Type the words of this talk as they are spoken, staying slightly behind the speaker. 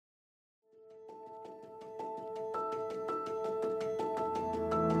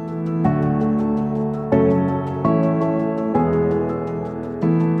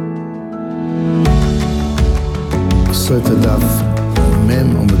Sotah Daf Mem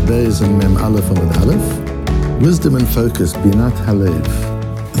Omid Beis and Mem Aleph Omid Aleph. Wisdom and focus, Binat Halev.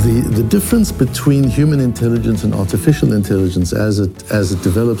 The difference between human intelligence and artificial intelligence as it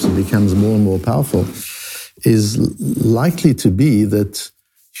develops and becomes more and more powerful is likely to be that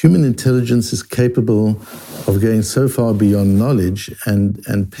human intelligence is capable of going so far beyond knowledge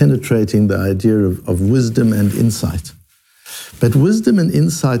and penetrating the idea of wisdom and insight. But wisdom and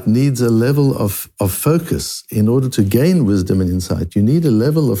insight needs a level of focus. In order to gain wisdom and insight, you need a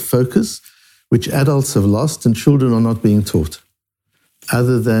level of focus which adults have lost and children are not being taught,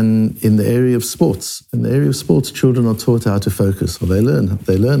 other than in the area of sports. In the area of sports, children are taught how to focus, or they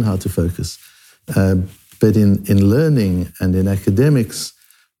learn how to focus. But in learning and in academics,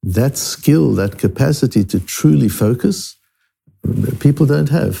 that skill, that capacity to truly focus, people don't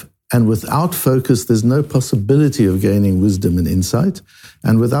have. And without focus, there's no possibility of gaining wisdom and insight.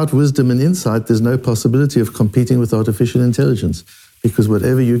 And without wisdom and insight, there's no possibility of competing with artificial intelligence, because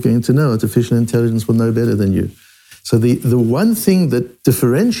whatever you're going to know, artificial intelligence will know better than you. So the one thing that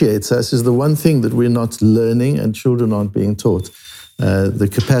differentiates us is the one thing that we're not learning and children aren't being taught, the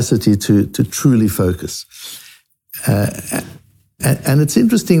capacity to truly focus. And it's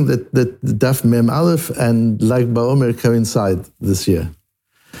interesting that Daf Mem Aleph and Lag BaOmer coincide this year.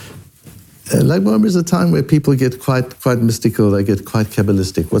 Lag BaOmer is a time where people get quite mystical, they get quite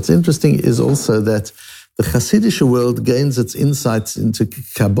Kabbalistic. What's interesting is also that the Hasidic world gains its insights into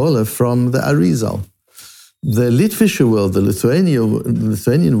Kabbalah from the Arizal. The Litvische world, the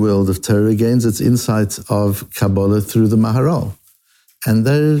Lithuanian world of Torah, gains its insights of Kabbalah through the Maharal. And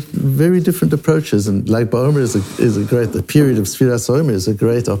they're very different approaches. And Lag BaOmer the period of Sfiras Omer is a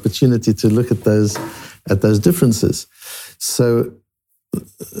great opportunity to look at those differences. So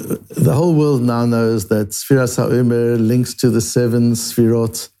the whole world now knows that Sfiras HaOmer links to the 7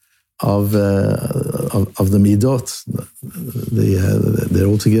 Sfirot of the Midot. They're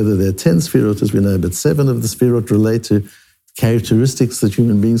altogether, there are 10 Sfirot, as we know, but 7 of the Sfirot relate to characteristics that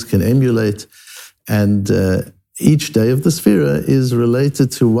human beings can emulate. And each day of the Sfira is related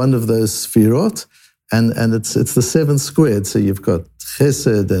to one of those Sfirot, and it's the 7 squared. So you've got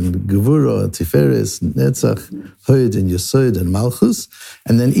Chesed and Gevura, Tiferes, Netzach, Hod and Yesod and Malchus,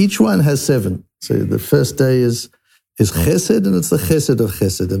 and then each one has 7. So the first day is Chesed, and it's the Chesed of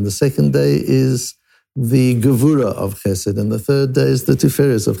Chesed, and the second day is the Gevura of Chesed, and the third day is the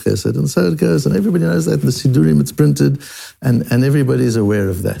Tiferes of Chesed, and so it goes, and everybody knows that in the Sidurim it's printed, and everybody's aware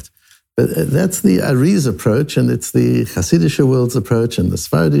of that. But that's the Ariz approach, and it's the Hasidic world's approach and the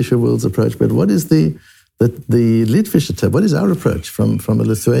Sephardic world's approach. But what is the Litvische? What is our approach from a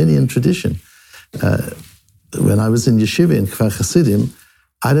Lithuanian tradition? When I was in yeshiva in Kfar Hasidim,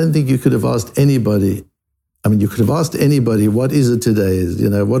 I don't think you could have asked anybody. I mean, you could have asked anybody, what is it today?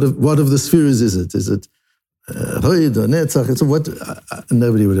 What of the spheres is it? Is it Hod or Netzach? What?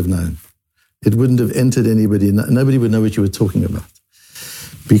 Nobody would have known. It wouldn't have entered anybody. Nobody would know what you were talking about.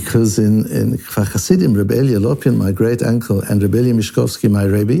 Because in Kfar Hasidim, Rebbe Elia Lopian, my great uncle, and Rebbe Elia Mishkovsky, my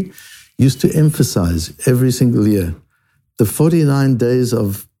Rebbe, used to emphasize every single year the 49 days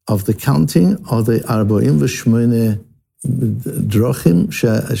of the counting are the 48 drochim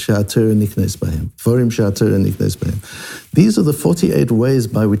she'aTorah niknes bahem, dvorim she'aTorah niknes bahem. These are the 48 ways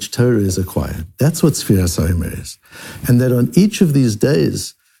by which Torah is acquired. That's what Sfiras HaOmer is. And that on each of these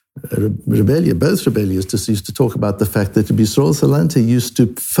days, both rebellions used to talk about the fact that Yisrael Salanta used to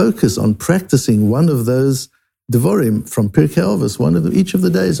focus on practicing one of those devorim from Pirkei Avos, each of the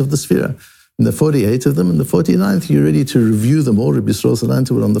days of the Sfira. And the 48 of them, and the 49th, you're ready to review them all. Rabbi Yisrael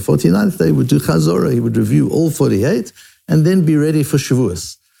Salanta would on the 49th day would do Chazorah, he would review all 48, and then be ready for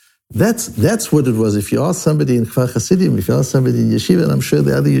Shavuos. That's what it was. If you ask somebody in Kfar Hasidim, if you ask somebody in yeshiva, and I'm sure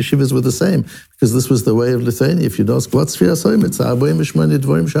the other yeshivas were the same, because this was the way of Lithuania. If you'd ask, what's Sfiras HaOmer? It's 48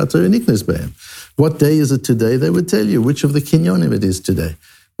 dvorim she'aTorah niknes bahem. What day is it today? They would tell you which of the kinyonim it is today.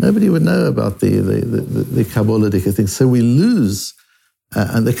 Nobody would know about the Kabbalistic thing. So we lose,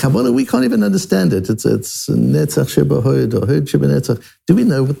 and the Kabbalah, we can't even understand it. It's Netzach sheba Hod or Hod sheba Netzach. Do we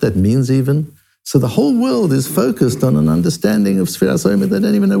know what that means even? So the whole world is focused on an understanding of Sfiras HaOmer. They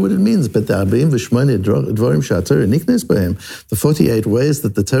don't even know what it means. But the 48 dvorim she'aTorah niknes bahem, the 48 ways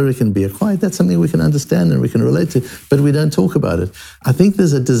that the Torah can be acquired, that's something we can understand and we can relate to, but we don't talk about it. I think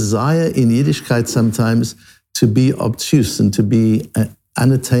there's a desire in Yiddishkeit sometimes to be obtuse and to be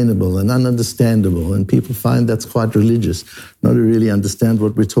unattainable and ununderstandable, and people find that's quite religious, not to really understand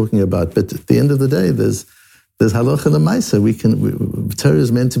what we're talking about. But at the end of the day, there's halacha l'maisa. Torah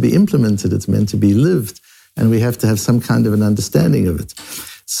is meant to be implemented, it's meant to be lived, and we have to have some kind of an understanding of it.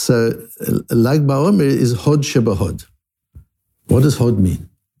 So Lag BaOmer is Hod sheba Hod. What does Hod mean?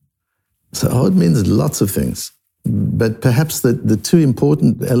 So Hod means lots of things. But perhaps the two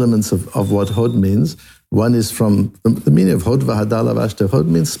important elements of what Hod means, one is from the meaning of Hod v'hadala v'ashter. Hod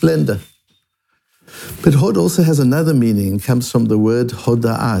means splendor. But Hod also has another meaning. It comes from the word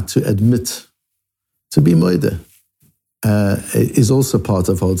hoda'ah, to admit, to be moide, is also part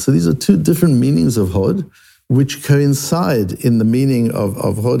of Hod. So these are two different meanings of Hod, which coincide in the meaning of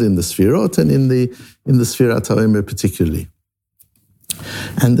Hod in the Sfirot and in the Sfirat HaOmer particularly.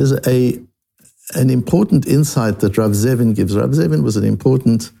 And there's an important insight that Rav Zevin gives. Rav Zevin was an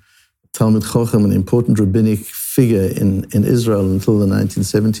important Talmud Chochem, an important rabbinic figure in Israel until the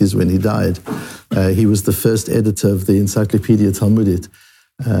 1970s when he died. He was the first editor of the Encyclopedia Talmudit.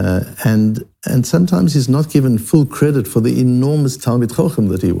 And sometimes he's not given full credit for the enormous Talmud Chochem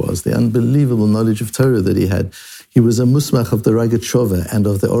that he was, the unbelievable knowledge of Torah that he had. He was a musmach of the Ragat Shova and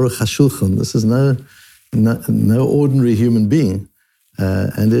of the Aruch HaShulchan. This is no ordinary human being.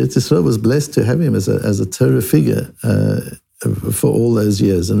 And Eretz Yisrael was blessed to have him as a Torah figure for all those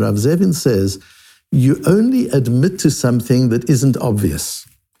years. And Rav Zevin says, you only admit to something that isn't obvious.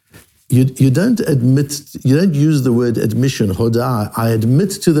 You don't use the word admission, hodah. I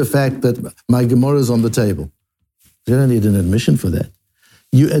admit to the fact that my Gemara is on the table. You don't need an admission for that.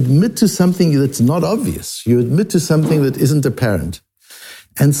 You admit to something that's not obvious. You admit to something that isn't apparent.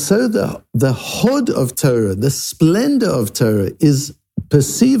 And so the hod of Torah, the splendor of Torah is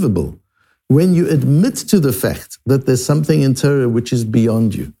perceivable when you admit to the fact that there's something in Torah which is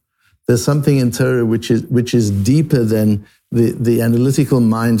beyond you. There's something in Torah which is deeper than the analytical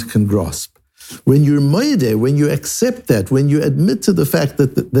mind can grasp. When you're moedeh, when you accept that, when you admit to the fact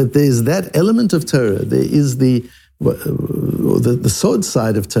that there's that element of Torah, there is the sod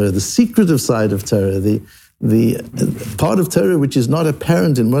side of Torah, the secretive side of Torah, the part of Torah which is not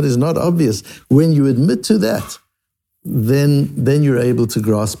apparent and what is not obvious, when you admit to that, then you're able to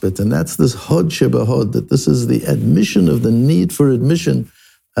grasp it. And that's this hod sheba hod, that this is the admission of the need for admission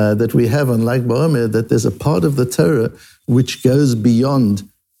that we have on Lag BaOmer, that there's a part of the Torah which goes beyond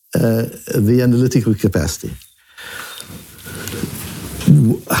the analytical capacity.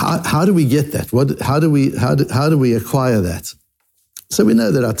 How do we get that? How do we acquire that? So we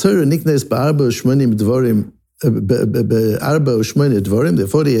know that our Torah niknes ba'arba u'shmonim dvorim, be'arba u'shmonim dvorim, there are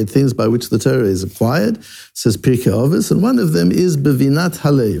 48 things by which the Torah is acquired, says Pirkei Avos, and one of them is bevinat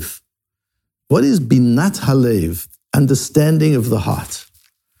halev. What is binat halev? Understanding of the heart.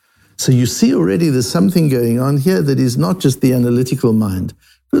 So you see already there's something going on here that is not just the analytical mind.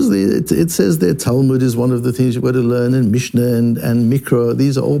 Because it says there Talmud is one of the things you've got to learn, and Mishnah and Mikra,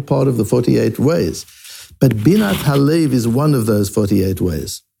 these are all part of the 48 ways. But Binat Halev is one of those 48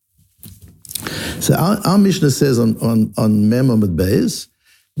 ways. So our Mishnah says on Mem Amud Beis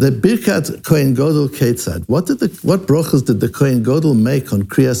that Birkat Kohen Gadol Ketzad. What brachas did the Kohen Gadol make on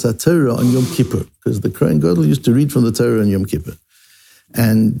Kriyas HaTorah on Yom Kippur? Because the Kohen Gadol used to read from the Torah on Yom Kippur.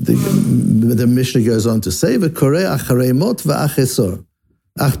 And the Mishnah goes on to say, V'koreh acharei mot v'achesor.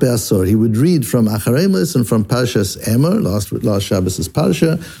 Ach be'asor. He would read from Acharei Mot and from Parshas Emor, last Shabbos'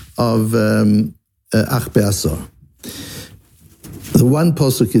 Parsha, of Ach be'asor. The one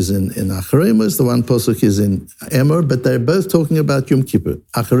posuk is in Acharei Mot, the one posuk is in Emor, but they're both talking about Yom Kippur.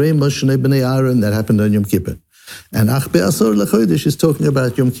 Acharei Mot Shnei Bnei Aaron, that happened on Yom Kippur. And Ach be'asor l'chodesh is talking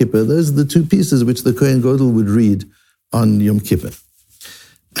about Yom Kippur. Those are the two pieces which the Kohen Gadol would read on Yom Kippur.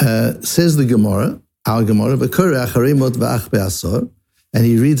 Says the Gemara, our Gemara, V'koreh acharei mot v'ach be'asor, and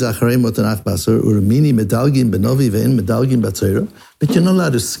he reads acharei mot and ach be'asor, urmini medalgin benovi ve'en medalgin b'Torah, but you're not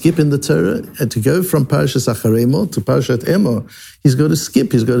allowed to skip in the Torah, and to go from Parshas acharei mot to Parshat Emor, he's got to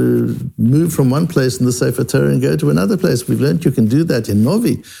skip, he's got to move from one place in the Sefer Torah and go to another place. We've learned you can do that in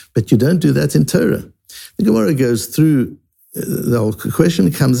Novi, but you don't do that in Torah. The Gemara goes through, the whole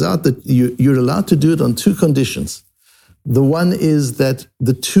question comes out that you're allowed to do it on two conditions. The one is that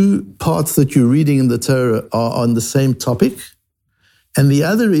the two parts that you're reading in the Torah are on the same topic. And the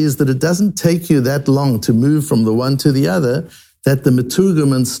other is that it doesn't take you that long to move from the one to the other, that the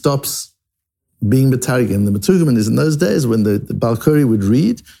Meturgaman stops being Metargim. The Meturgaman is in those days when the Balkori would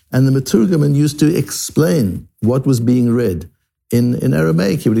read, and the Meturgaman used to explain what was being read. In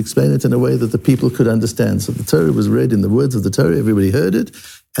Aramaic, he would explain it in a way that the people could understand. So the Torah was read in the words of the Torah, everybody heard it,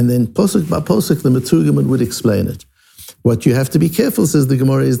 and then posuk by posuk, the Meturgaman would explain it. What you have to be careful, says the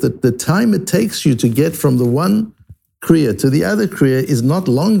Gemara, is that the time it takes you to get from the one Kriya to the other Kriya is not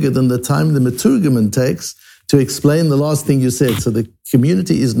longer than the time the Meturgaman takes to explain the last thing you said. So the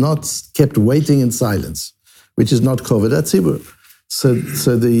community is not kept waiting in silence, which is not Kovedat Tzibur. So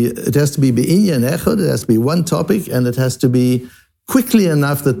it has to be Be'inyan Echad, it has to be one topic, and it has to be quickly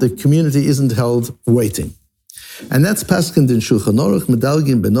enough that the community isn't held waiting. And that's paskin in Shulchan Aruch,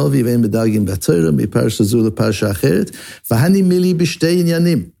 medalgin benovi vein medalgin b'Torah, miparsha zu leparsha acheret, v'hani mili b'shtei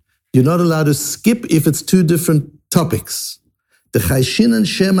inyanim. You're not allowed to skip if it's two different topics. D'chayshinan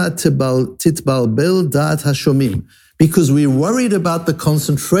shema titbalbel da'at hashomim, because we're worried about the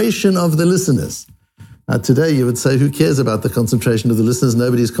concentration of the listeners. Now today you would say, who cares about the concentration of the listeners?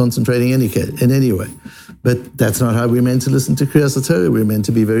 Nobody's concentrating in any way. But that's not how we're meant to listen to Kriyas HaTorah. We're meant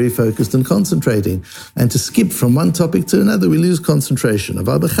to be very focused and concentrating. And to skip from one topic to another, we lose concentration.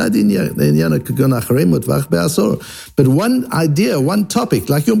 But one idea, one topic,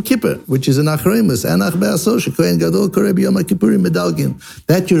 like Yom Kippur, which is an Achremus, Anach Be'asor, Shekohen Gadol Koreh B'Yom HaKippurim Medalgin,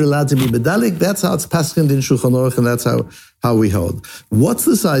 that you're allowed to be medalik. That's how it's paskind in Shulchan Aruch, and that's how we hold. What's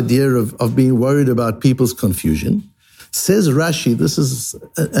this idea of being worried about people's confusion? Says Rashi, this is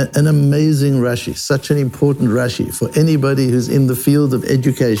an amazing Rashi, such an important Rashi for anybody who's in the field of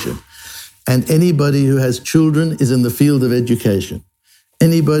education. And anybody who has children is in the field of education.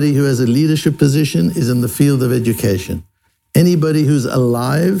 Anybody who has a leadership position is in the field of education. Anybody who's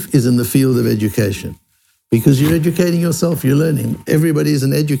alive is in the field of education. Because you're educating yourself, you're learning. Everybody is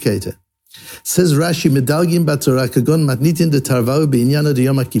an educator. Says Rashi, medalgim b'Torah kagon matnitin de tarvau b'inyana de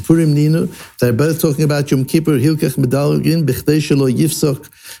Yom HaKippurim ninu. They're both talking about Yom Kippur, hilkach medalgin b'chdei shelo yifsok,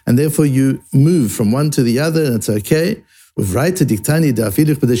 and therefore you move from one to the other, and it's okay. Uvraita diktani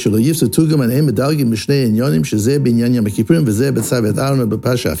da'afilich b'dei shelo yifsok tugam and medalgin b'shnei inyonim shezeh b'inyan Yom HaKippurim v'zeh b'tzavet Aaron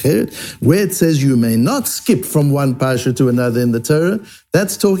b'pasha acheret. Where it says you may not skip from one pasha to another in the Torah,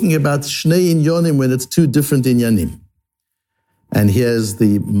 that's talking about shnei inyonim when it's two different inyanim. And here's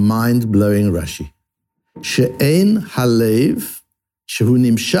the mind-blowing Rashi. She'ein halev shehu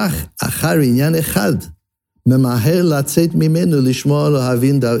nimshach achar inyan echad memaher latzet mimenu lishmoa lo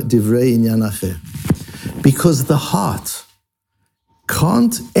havin divrei inyan acher. Because the heart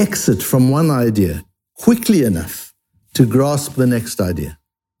can't exit from one idea quickly enough to grasp the next idea.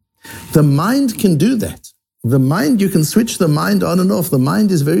 The mind can do that. The mind, you can switch the mind on and off. The mind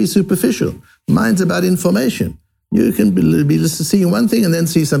is very superficial. Mind's about information. You can be seeing one thing and then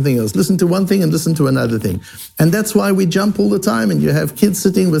see something else. Listen to one thing and listen to another thing. And that's why we jump all the time, and you have kids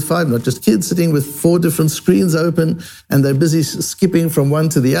sitting with not just kids, sitting with 4 different screens open, and they're busy skipping from one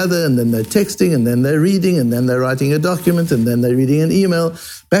to the other, and then they're texting, and then they're reading, and then they're writing a document, and then they're reading an email,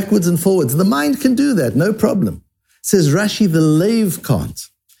 backwards and forwards. The mind can do that, no problem. Says Rashi, the lave can't.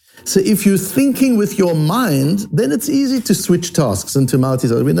 So if you're thinking with your mind, then it's easy to switch tasks into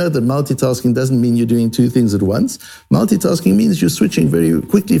multitasking. We know that multitasking doesn't mean you're doing 2 things at once. Multitasking means you're switching very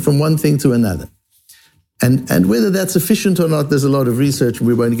quickly from one thing to another. And whether that's efficient or not, there's a lot of research, and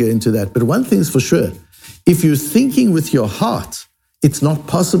we won't get into that. But one thing's for sure, if you're thinking with your heart, it's not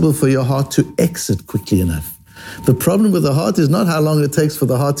possible for your heart to exit quickly enough. The problem with the heart is not how long it takes for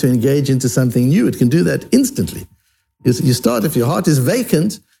the heart to engage into something new. It can do that instantly. You start, if your heart is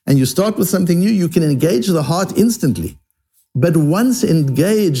vacant, and you start with something new, you can engage the heart instantly. But once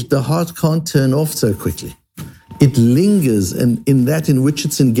engaged, the heart can't turn off so quickly. It lingers in that in which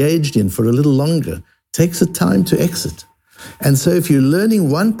it's engaged in for a little longer. Takes a time to exit. And so if you're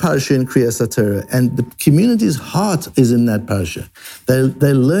learning one parsha in Kriyas HaTorah, and the community's heart is in that parsha,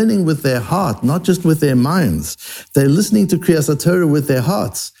 they're learning with their heart, not just with their minds. They're listening to Kriyas HaTorah with their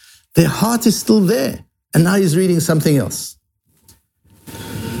hearts. Their heart is still there. And now he's reading something else.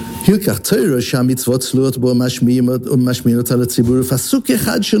 With Torah,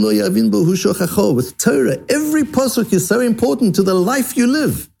 every pasuk is so important to the life you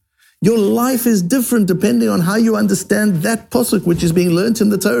live. Your life is different depending on how you understand that pasuk which is being learnt in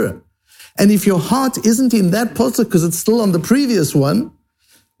the Torah. And if your heart isn't in that pasuk because it's still on the previous one,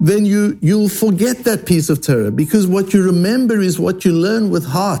 then you'll forget that piece of Torah, because what you remember is what you learn with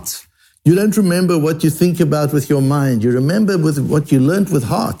heart. You don't remember what you think about with your mind. You remember with what you learned with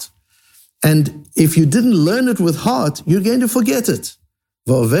heart. And if you didn't learn it with heart, you're going to forget it.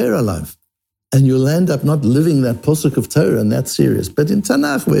 V'over alav. And you'll end up not living that posuk of Torah, and that's serious. But in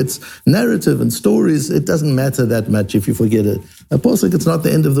Tanakh, where it's narrative and stories, it doesn't matter that much if you forget it. A posuk, it's not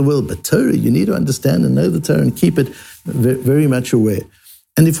the end of the world. But Torah, you need to understand and know the Torah and keep it very much aware.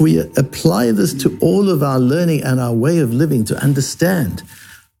 And if we apply this to all of our learning and our way of living, to understand,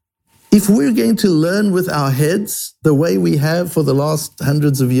 if we're going to learn with our heads the way we have for the last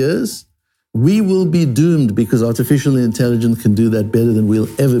hundreds of years, we will be doomed, because artificial intelligence can do that better than we'll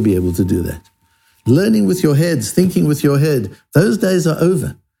ever be able to do that. Learning with your heads, thinking with your head, those days are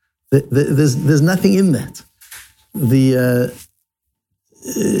over. There's nothing in that.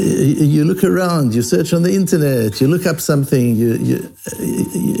 You look around, you search on the internet, you look up something,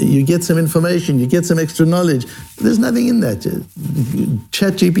 you get some information, you get some extra knowledge. There's nothing in that.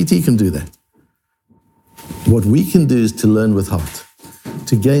 ChatGPT can do that. What we can do is to learn with heart,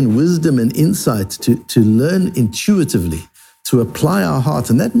 to gain wisdom and insight, to learn intuitively, to apply our heart.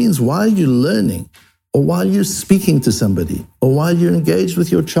 And that means while you're learning, or while you're speaking to somebody, or while you're engaged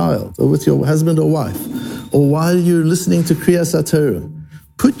with your child, or with your husband or wife, or while you're listening to Kriyas HaTorah,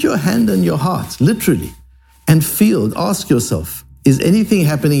 put your hand on your heart, literally, and feel, ask yourself, is anything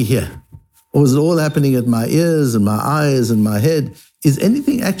happening here? Or is it all happening at my ears and my eyes and my head? Is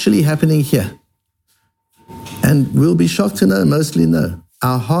anything actually happening here? And we'll be shocked to know, mostly no.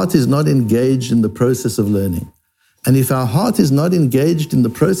 Our heart is not engaged in the process of learning. And if our heart is not engaged in the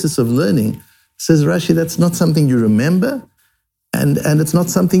process of learning, says Rashi, that's not something you remember, and it's not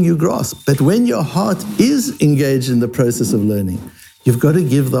something you grasp. But when your heart is engaged in the process of learning, you've got to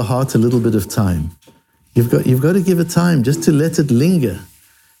give the heart a little bit of time. You've got to give it time just to let it linger.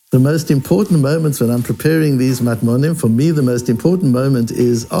 The most important moments when I'm preparing these matmonim, for me the most important moment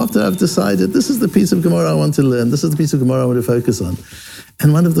is after I've decided this is the piece of Gemara I want to learn, this is the piece of Gemara I want to focus on.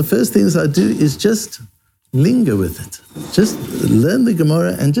 And one of the first things I do is just linger with it. Just learn the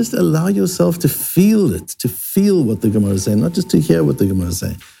Gemara and just allow yourself to feel it, to feel what the Gemara is saying, not just to hear what the Gemara is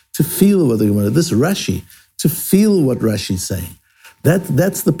saying, to feel what the Gemara, this Rashi, to feel what Rashi is saying.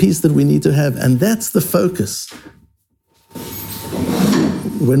 That's the piece that we need to have, and that's the focus.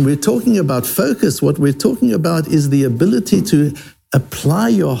 When we're talking about focus, what we're talking about is the ability to apply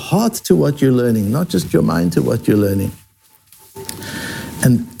your heart to what you're learning, not just your mind to what you're learning.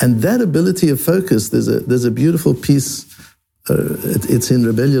 And that ability of focus, there's a beautiful piece, it's in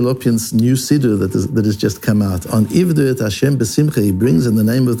Rebbe Lopian's new Siddur that has just come out. On Ivdu et Hashem B'Simcha, he brings in the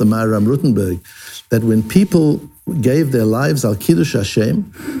name of the Maharam Rutenberg, that when people gave their lives al Kiddush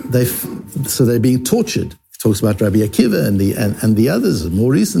Hashem, so they're being tortured. Talks about Rabbi Akiva and the others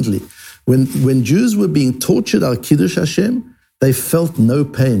more recently. When Jews were being tortured al Kiddush Hashem, they felt no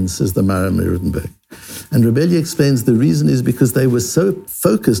pain, says the Maharam Rutenberg. And Rebbe explains the reason is because they were so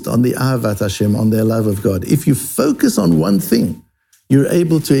focused on the Ahavat Hashem, on their love of God. If you focus on one thing, you're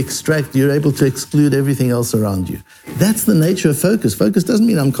able to exclude everything else around you. That's the nature of focus. Focus doesn't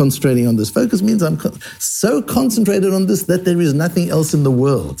mean I'm concentrating on this. Focus means I'm so concentrated on this that there is nothing else in the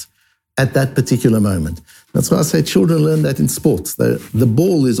world at that particular moment. That's why I say children learn that in sports. The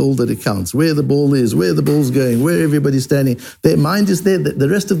ball is all that it counts. Where the ball is, where the ball's going, where everybody's standing. Their mind is there. The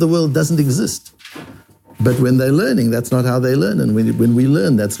rest of the world doesn't exist. But when they're learning, that's not how they learn. And when we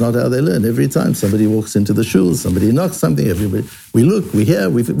learn, that's not how they learn. Every time somebody walks into the shul, somebody knocks something, we look, we hear,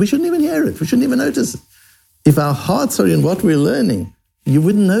 we shouldn't even hear it. We shouldn't even notice it. If our hearts are in what we're learning, you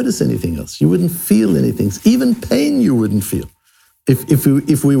wouldn't notice anything else. You wouldn't feel anything. Even pain you wouldn't feel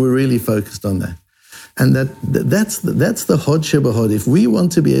if we were really focused on that. And that's the Hod Shebahod. If we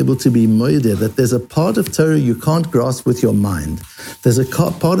want to be able to be moedeh, that there's a part of Torah you can't grasp with your mind. There's a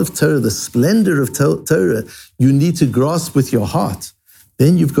part of Torah, the splendor of Torah, you need to grasp with your heart.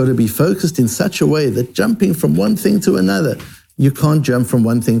 Then you've got to be focused in such a way that jumping from one thing to another, you can't jump from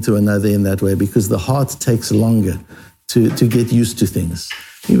one thing to another in that way because the heart takes longer to get used to things.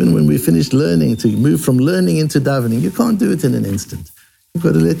 Even when we finish learning, to move from learning into davening, you can't do it in an instant. You've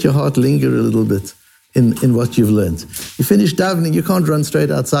got to let your heart linger a little bit in what you've learned. You finish davening, you can't run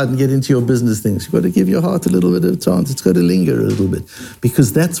straight outside and get into your business things. You've got to give your heart a little bit of chance. It's got to linger a little bit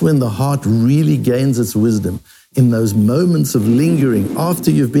because that's when the heart really gains its wisdom. In those moments of lingering,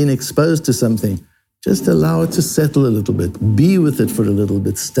 after you've been exposed to something, just allow it to settle a little bit. Be with it for a little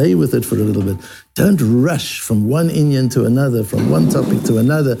bit. Stay with it for a little bit. Don't rush from one inyan to another, from one topic to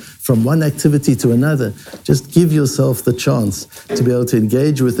another, from one activity to another. Just give yourself the chance to be able to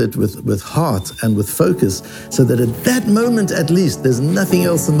engage with it with heart and with focus so that at that moment at least there's nothing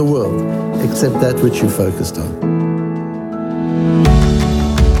else in the world except that which you focused on.